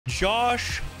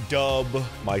JoshDub,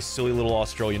 my silly little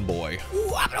Australian boy.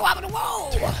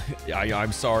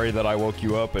 I'm sorry that I woke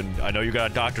you up, and I know you got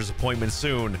a doctor's appointment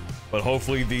soon, but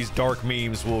hopefully these dark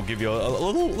memes will give you a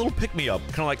little pick-me-up,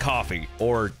 kind of like coffee,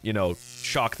 or, you know,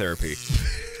 shock therapy.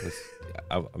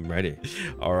 I'm ready.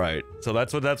 All right, so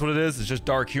that's what it is. It's just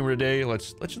dark humor today.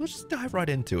 Let's just dive right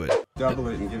into it. Double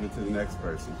it and give it to the next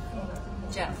person.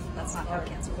 Jeff, that's not how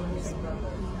cancer works.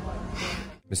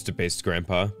 Mr. Beast's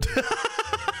grandpa.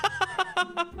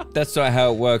 That's not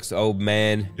how it works, old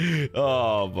man.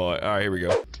 Oh boy. All right, here we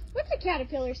go. What's a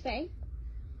caterpillar say?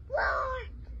 Roar.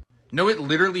 No, it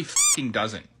literally f***ing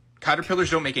doesn't.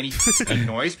 Caterpillars don't make any f***ing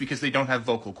noise because they don't have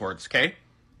vocal cords, okay?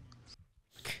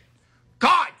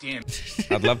 God damn.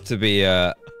 I'd love to be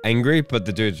angry, but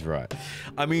the dude's right.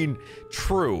 I mean,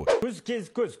 true. Күз кез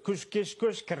көз, күш кеш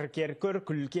көш, кір көр,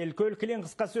 күл кел көл, кілең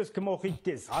қысқа сөз кім оқиды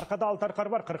тез. Арқада алтар қар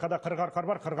бар, қырқада қырғар қар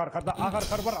бар, қырғар қарда ағар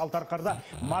қар бар, алтар қарда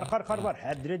марқар қар бар.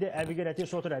 Әбдіреде әбігер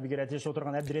әтеш отыр, әбігер әтеш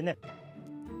отырған әбдірене.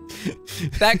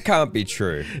 That can't be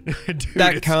true. Dude,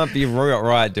 that can't be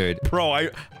right, dude. Bro,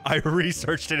 I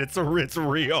researched it. It's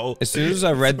real. As soon as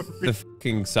I read the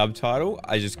fucking subtitle,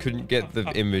 I just couldn't get the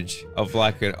image of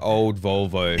like an old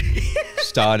Volvo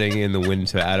starting in the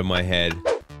winter out of my head.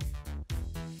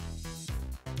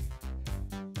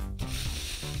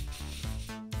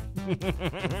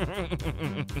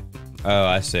 Oh,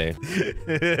 I see.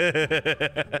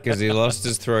 Because he lost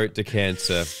his throat to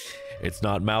cancer. It's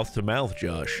not mouth to mouth,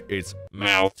 Josh. It's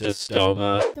mouth to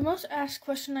stomach. The most asked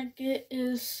question I get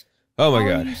is, Oh my "How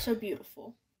god. are you so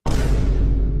beautiful?"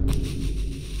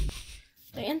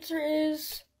 The answer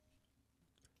is,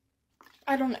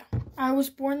 I don't know. I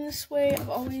was born this way. I've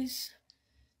always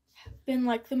been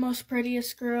like the most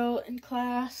prettiest girl in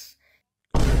class,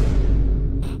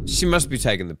 She must be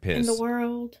taking the piss. in the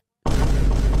world.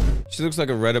 She looks like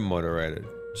a Reddit moderator.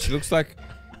 She looks like...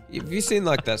 Have you seen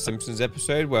like that Simpsons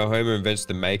episode where Homer invents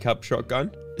the makeup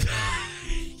shotgun?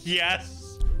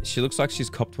 Yes. She looks like she's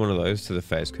copped one of those to the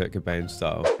face, Kurt Cobain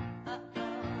style.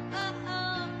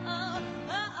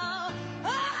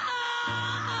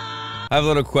 I have a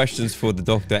lot of questions for the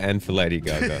doctor and for Lady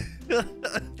Gaga.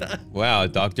 Wow,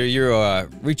 doctor, you're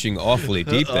reaching awfully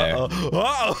deep there.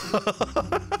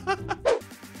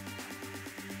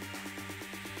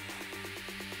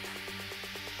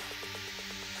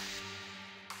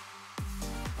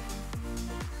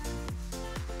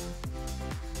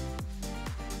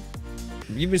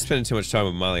 You've been spending too much time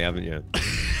with Molly, haven't you?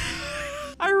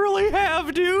 I really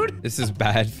have, dude. This is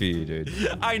bad for you, dude.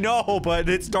 I know, but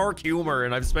it's dark humor,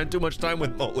 and I've spent too much time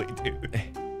with Molly, dude.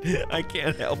 I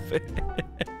can't help it.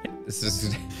 This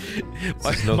is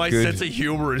my sense of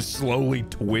humor is slowly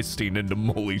twisting into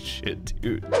Molly shit,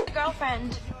 dude.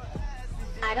 Girlfriend.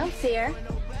 I don't see her.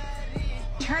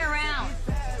 Turn around.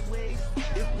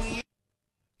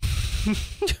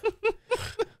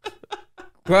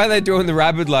 Why are they doing the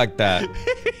rabbit like that?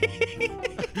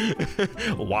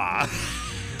 Wow.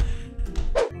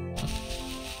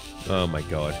 Oh my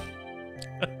god.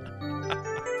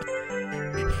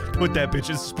 Put that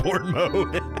bitch in sport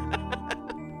mode.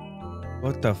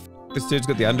 What the f? This dude's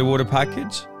got the underwater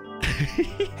package?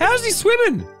 How's he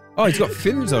swimming? Oh, he's got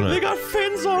fins on it. They got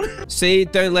fins on it. See,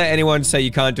 don't let anyone say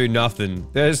you can't do nothing.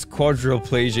 There's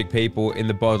quadriplegic people in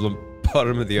the bottom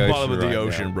of the ocean. Bottom of the right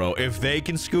ocean, now. bro. If they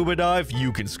can scuba dive,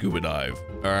 you can scuba dive.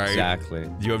 All right. Exactly.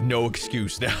 You have no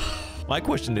excuse now. My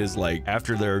question is, like,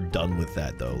 after they're done with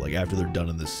that, though, like, after they're done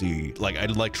in the sea, like,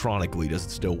 electronically, does it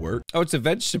still work? Oh, it's a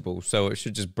vegetable, so it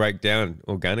should just break down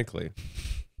organically.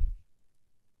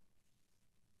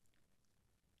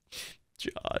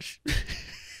 Josh.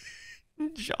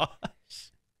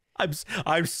 Josh.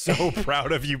 I'm so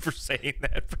proud of you for saying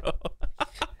that, bro.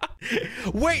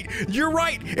 Wait, you're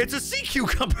right. It's a sea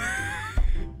cucumber.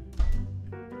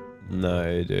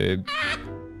 No, dude.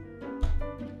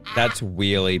 That's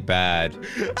really bad.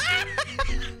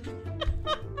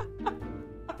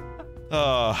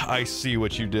 I see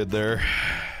what you did there.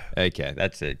 Okay,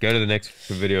 that's it. Go to the next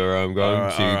video or I'm going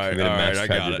to commit a mass I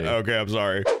got tragedy. it. Okay, I'm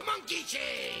sorry. Monkey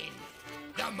chain!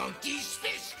 The monkey's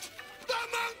fist! The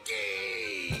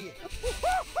monkey!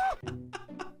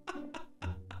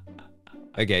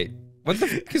 Okay, what the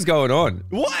f is going on?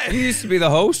 What? You used to be the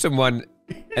wholesome one,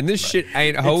 and this shit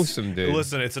ain't wholesome, dude.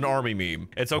 Listen, it's an army meme.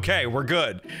 It's okay. We're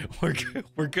good. We're good.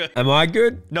 We're good. Am I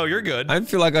good? No, you're good. I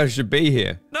feel like I should be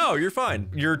here. No, you're fine.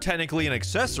 You're technically an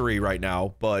accessory right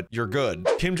now, but you're good.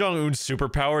 Kim Jong-un's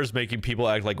superpower is making people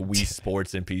act like Wii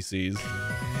Sports NPCs.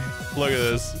 Look at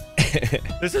this.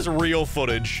 This is real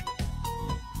footage.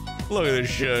 Look at this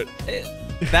shit.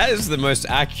 That is the most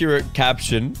accurate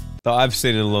caption that I've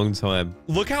seen in a long time.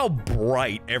 Look how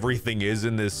bright everything is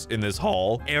in this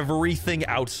hall. Everything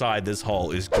outside this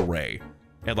hall is gray.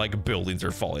 And like buildings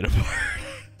are falling apart.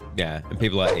 Yeah, and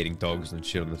people are eating dogs and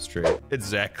shit on the street.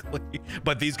 Exactly.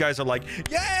 But these guys are like,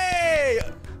 yay!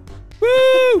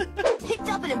 Woo! Picked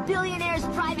up in a billionaire's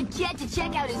private jet to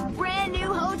check out his brand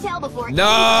new hotel before.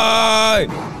 No!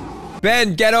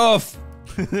 Ben, get off!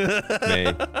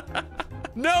 Me.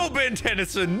 No, Ben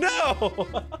Tennyson, no!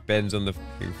 Ben's on the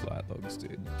fucking flight logs,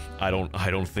 dude. I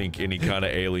don't think any kind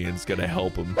of alien's gonna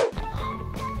help him.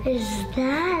 Is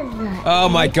that? Oh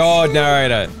my god,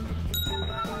 narrator.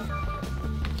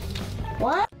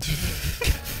 What?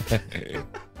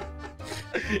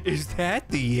 Is that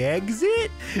the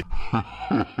exit?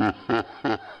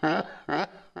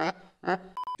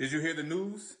 Did you hear the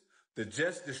news? The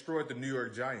Jets destroyed the New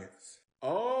York Giants.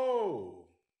 Oh.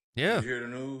 Yeah. Did you hear the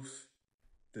news?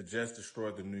 The Jets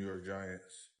destroyed the New York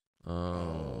Giants.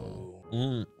 Oh.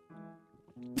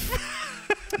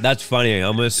 That's funny.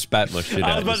 I'm gonna spat my shit out.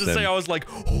 I was about to say, I was like,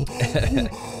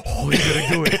 oh, he's gonna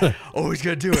do it. Oh, he's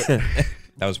gonna do it.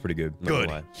 That was pretty good. Good.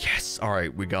 Yes. All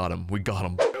right, we got him. We got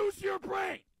him. Use your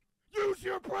brain! Use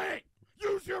your brain!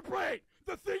 Use your brain!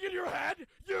 The thing in your head,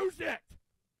 use it!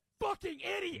 Fucking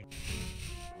idiot!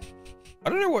 I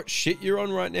don't know what shit you're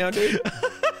on right now, dude.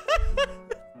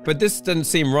 But this doesn't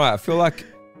seem right. I feel like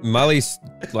Mully's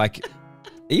like,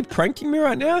 are you pranking me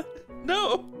right now?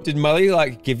 No. Did Mully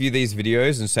like give you these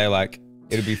videos and say like,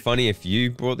 it'd be funny if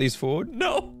you brought these forward?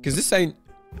 No. Because this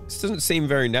doesn't seem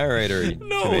very narrator-y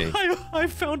to me. I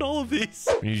found all of these.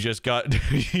 You just got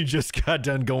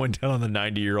done going down on the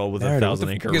 90-year-old with Narrator, 1,000 what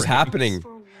the acre fuck is rings. For happening?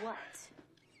 what?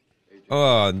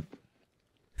 Oh.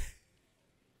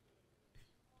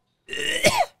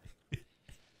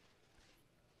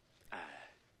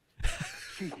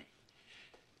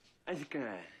 I just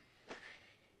gonna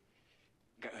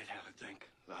go and have a drink.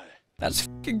 That's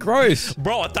fucking gross.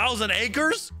 Bro, 1,000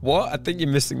 acres? What? I think you're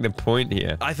missing the point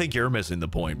here. I think you're missing the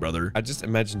point, brother. I just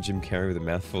imagine Jim Carrey with a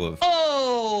mouthful of...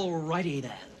 Alrighty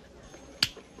then.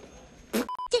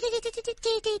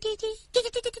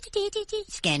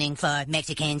 Scanning for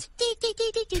Mexicans.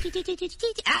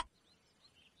 Ah.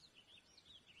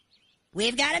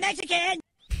 We've got a Mexican.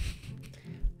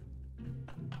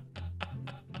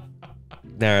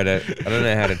 Narrator, I don't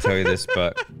know how to tell you this,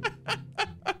 but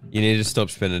you need to stop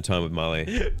spending time with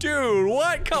Mully. Dude,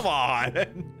 what? Come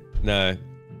on. No.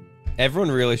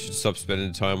 Everyone really should stop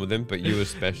spending time with him, but you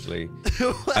especially.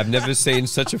 I've never seen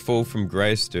such a fall from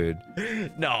grace, dude.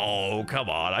 No, come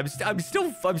on. I'm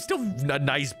still a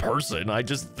nice person. I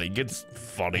just think it's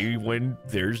funny when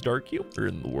there's dark humor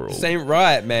in the world. This ain't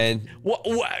right, man. What,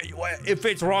 if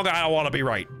it's wrong, I don't want to be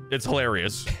right. It's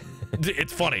hilarious.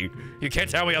 It's funny. You can't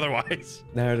tell me otherwise.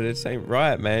 No, this ain't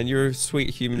right, man. You're a sweet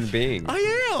human being. I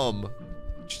am.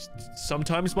 Just,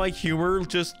 sometimes my humor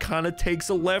just kind of takes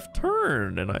a left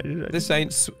turn, and I This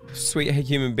ain't sweet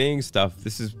human being stuff.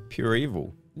 This is pure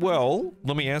evil. Well,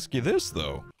 let me ask you this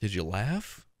though. Did you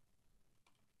laugh?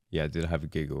 Yeah, I did have a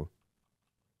giggle.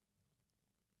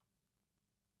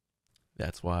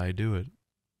 That's why I do it.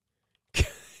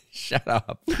 Shut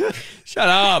up. Shut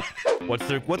up. What's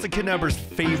a kidnapper's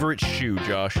favorite shoe,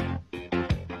 Josh?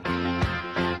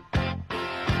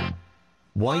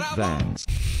 White Vans.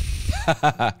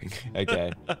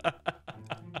 Okay.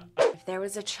 If there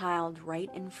was a child right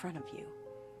in front of you,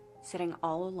 sitting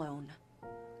all alone,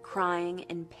 crying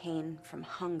in pain from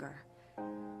hunger,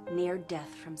 near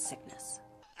death from sickness.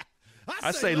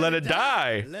 I say let it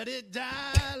die. Let it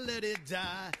die, let it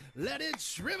die, let it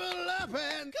shrivel up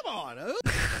and come on.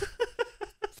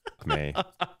 Me.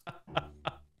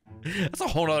 That's a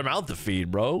whole other mouth to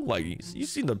feed, bro. Like, you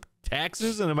seen the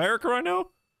taxes in America right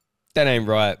now? That ain't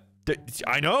right.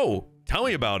 I know. Tell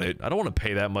me about it. I don't want to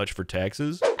pay that much for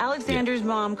taxes. Alexander's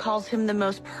mom calls him the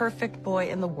most perfect boy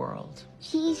in the world.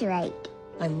 She's right.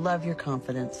 I love your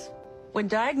confidence. When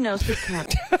diagnosed with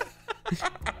cancer...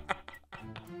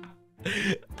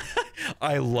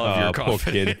 I love your poor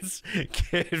kid. confidence.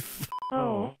 Kid.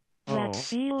 Oh, that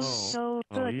feels so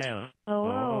good. Yeah.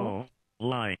 Oh,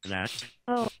 like that.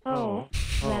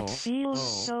 that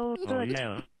feels so good.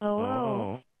 Yeah.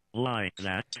 Like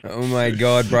that. Oh my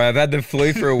god, bro. I've had the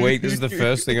flu for a week. This is the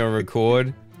first thing I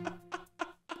record.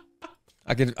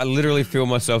 I literally feel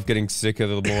myself getting sicker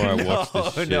the more I watch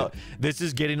this shit. No, this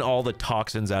is getting all the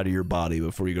toxins out of your body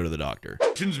before you go to the doctor.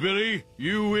 Billy,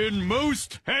 you win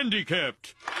most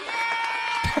handicapped.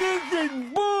 This is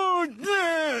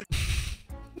bullshit!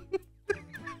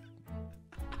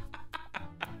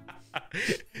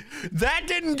 That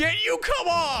didn't get you? Come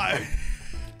on!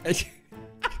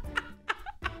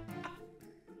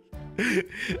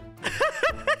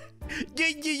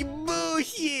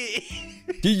 Bullshit.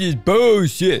 This is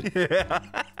bullshit.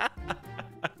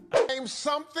 Name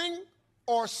something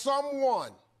or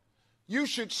someone you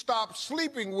should stop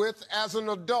sleeping with as an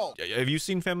adult. Have you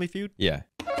seen Family Feud? Yeah.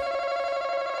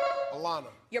 Alana.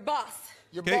 Your boss.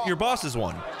 Your boss is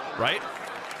one, right?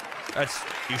 That's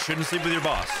you shouldn't sleep with your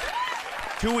boss.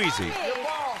 Too easy. Your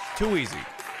boss. Too easy.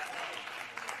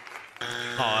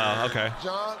 Oh, okay.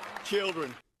 John.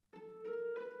 Children.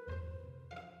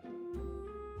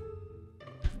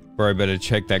 Bro, better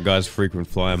check that guy's frequent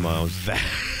flyer miles.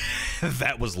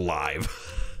 That was live.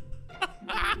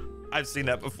 I've seen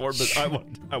that before, but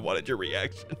I wanted your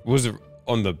reaction. Was it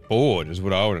on the board is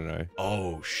what I want to know.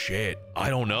 Oh, shit. I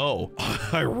don't know.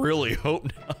 I really hope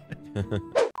not.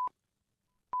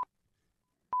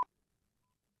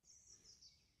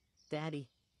 Daddy,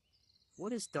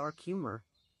 what is dark humor?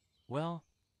 Well,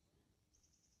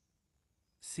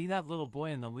 see that little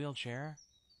boy in the wheelchair?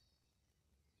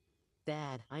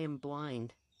 Dad, I am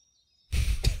blind.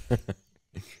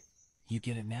 You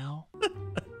get it now?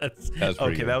 That was pretty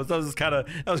Okay, good.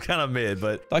 that was kind of mid,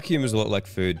 but Dark humor's a lot like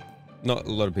food. Not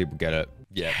a lot of people get it.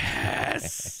 Yeah.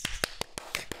 yes.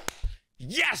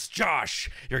 Yes, Josh!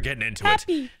 You're getting into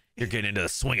Happy. it. You're getting into the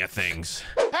swing of things.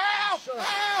 Help!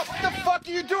 Help! What the fuck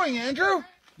are you doing, Andrew?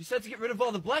 You said to get rid of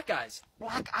all the black guys.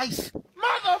 Black ice.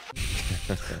 Mother.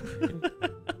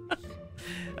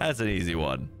 That's an easy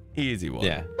one. Easy one.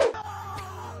 Yeah.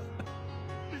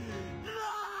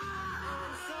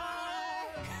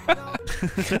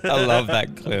 I love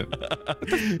that clip.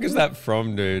 Where's that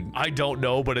from, dude? I don't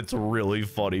know, but it's really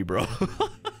funny, bro. No!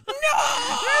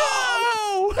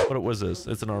 What was this?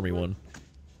 It's an army one.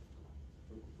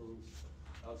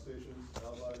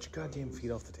 Get your goddamn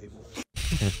feet off the table.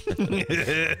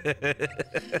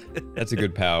 That's a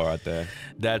good power right there.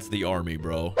 That's the army,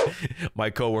 bro. My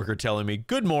coworker telling me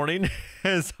good morning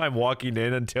as I'm walking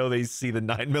in until they see the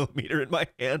 9mm in my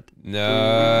hand.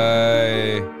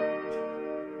 No.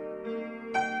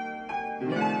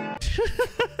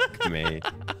 Me.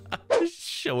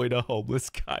 Showing a homeless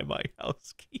guy my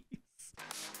house keys.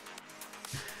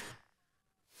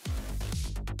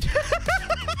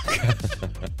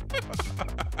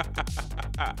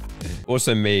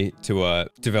 Also me to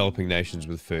developing nations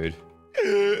with food.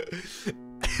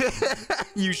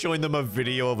 You showing them a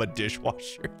video of a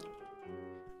dishwasher.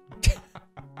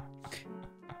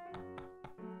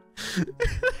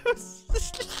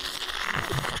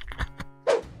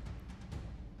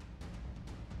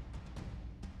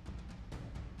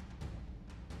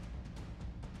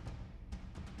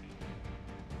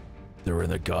 They're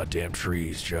in the goddamn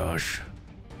trees, Josh.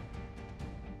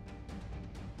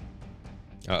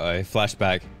 Uh-oh,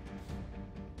 flashback.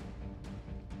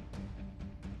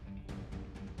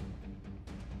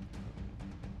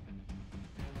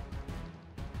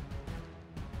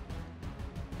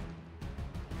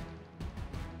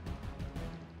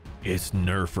 It's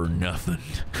nerf or nothing.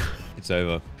 It's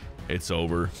over. It's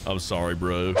over. I'm sorry,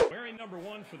 bro. Wearing number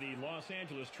 1 for the Los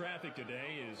Angeles traffic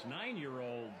today is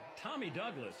 9-year-old Tommy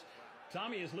Douglas.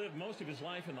 Tommy has lived most of his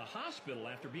life in the hospital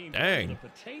after being born with a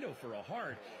potato for a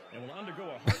heart and will undergo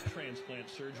a heart transplant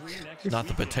surgery next week. Not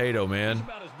the potato, man. He's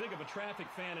about as big of a traffic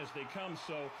fan as they come,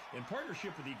 so in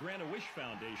partnership with the Grant a Wish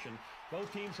Foundation,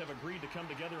 both teams have agreed to come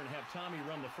together and have Tommy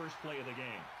run the first play of the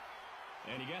game.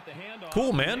 And he got the handoff.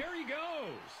 Cool, man. There he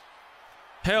goes.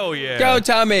 Hell yeah. Go,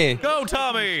 Tommy. Go,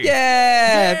 Tommy.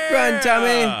 Yeah. Run,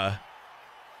 Tommy.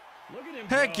 Look at him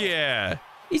Heck go. yeah.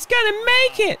 He's gonna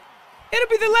make it. It'll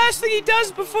be the last thing he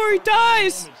does before he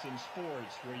dies. Moments in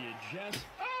sports where you just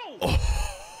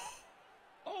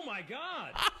oh my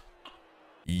God.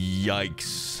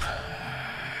 Yikes.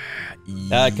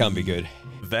 That can't be good.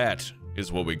 That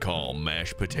is what we call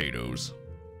mashed potatoes.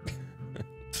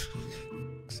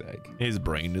 Sake. His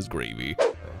brain is gravy.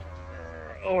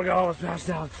 Oh my God, I was passed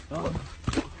out.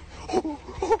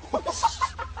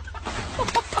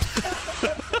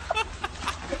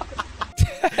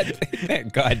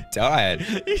 That guy died.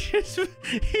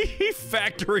 He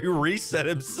factory reset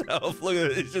himself. Look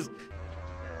at it. It's just.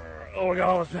 Oh my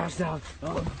God, I was passed out.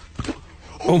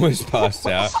 Almost passed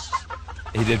out.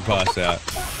 He did pass out.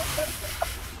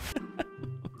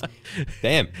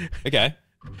 Damn. Okay.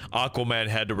 Aquaman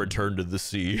had to return to the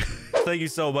sea. Thank you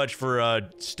so much for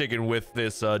sticking with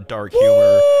this dark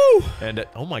humor. And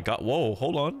oh my God, whoa,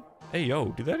 hold on. Hey, yo,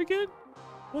 do that again?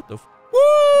 What the?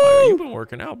 Woo! You've been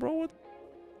working out, bro. What?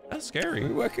 That's scary.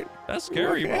 We're working. That's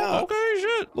scary, bro. Out. Okay,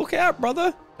 shit. Look out,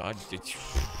 brother. God,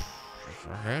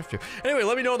 I have to. Anyway,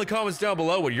 let me know in the comments down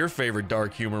below what your favorite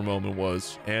dark humor moment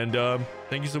was. And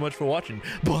thank you so much for watching.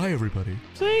 Bye, everybody.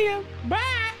 See ya. Bye.